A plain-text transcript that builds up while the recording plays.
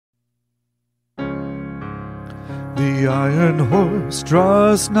The iron horse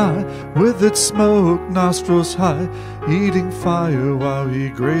draws nigh, with its smoke nostrils high, eating fire while he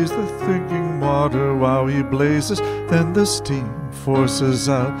grazes the thinking water while he blazes. Then the steam forces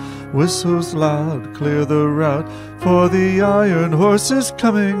out, whistles loud, clear the route, for the iron horse is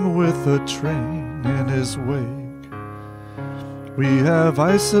coming with a train in his wake. We have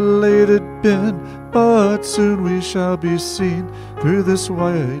isolated been, but soon we shall be seen. Through this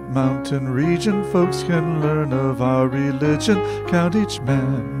white mountain region folks can learn of our religion, count each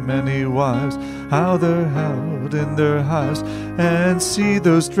man many wives, how they're held in their hives, and see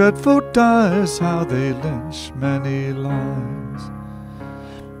those dreadful dyes, how they lynch many lives.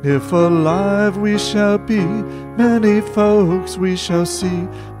 If alive we shall be, many folks we shall see,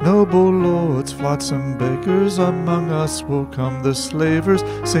 noble lords, flotsam beggars, among us will come the slavers,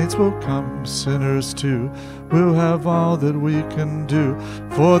 saints will come, sinners too. We'll have all that we can do,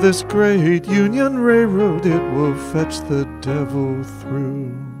 for this great Union Railroad, it will fetch the devil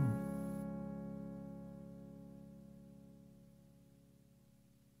through.